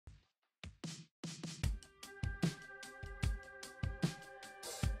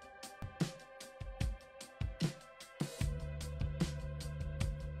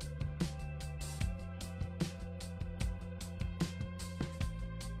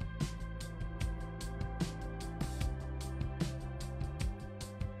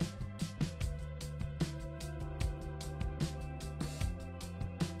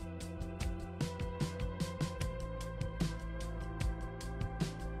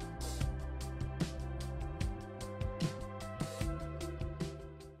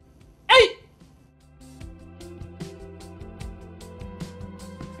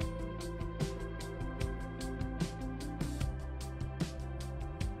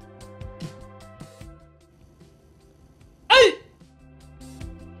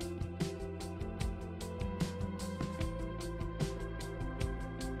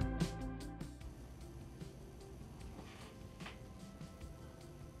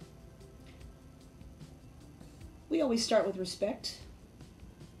We always start with respect,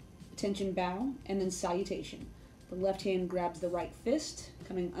 attention, bow, and then salutation. The left hand grabs the right fist,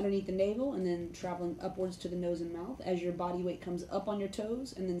 coming underneath the navel and then traveling upwards to the nose and mouth as your body weight comes up on your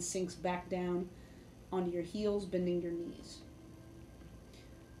toes and then sinks back down onto your heels, bending your knees.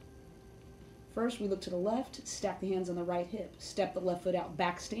 First, we look to the left, stack the hands on the right hip, step the left foot out,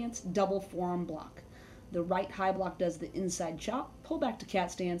 back stance, double forearm block. The right high block does the inside chop, pull back to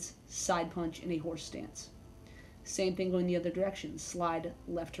cat stance, side punch in a horse stance. Same thing going the other direction, slide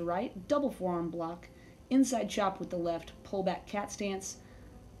left to right, double forearm block, inside chop with the left, pull back cat stance,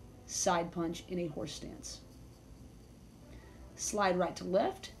 side punch in a horse stance. Slide right to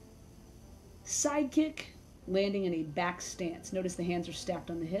left, side kick, landing in a back stance. Notice the hands are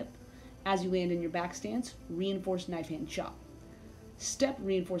stacked on the hip. As you land in your back stance, reinforced knife hand chop. Step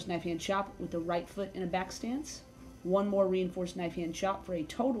reinforced knife hand chop with the right foot in a back stance. One more reinforced knife hand chop for a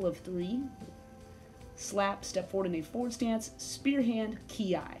total of 3. Slap, step forward in a forward stance, spear hand,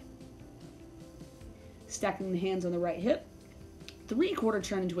 ki. Stacking the hands on the right hip, 3/4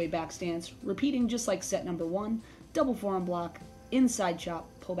 turn into a back stance, repeating just like set number 1, double forearm block, inside chop,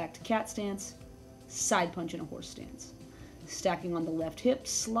 pull back to cat stance, side punch in a horse stance. Stacking on the left hip,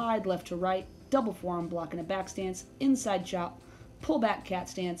 slide left to right, double forearm block in a back stance, inside chop, pull back cat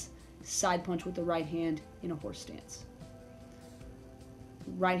stance, side punch with the right hand in a horse stance.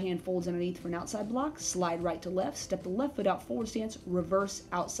 Right hand folds underneath for an outside block, slide right to left, step the left foot out forward stance, reverse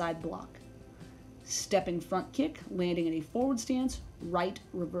outside block. Stepping front kick, landing in a forward stance, left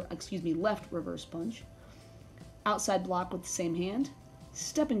reverse punch. Outside block with the same hand,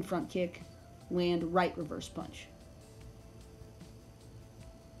 stepping front kick, land right reverse punch.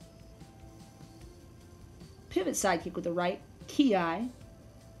 Pivot side kick with the right, ki, and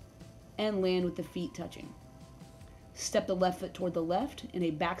land with the feet touching. Step the left foot toward the left in a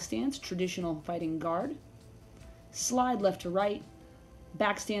back stance, traditional fighting guard. Slide left to right,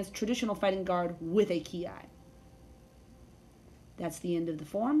 back stance, traditional fighting guard with a ki. That's the end of the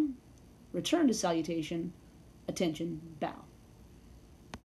form. Return to salutation, attention, bow.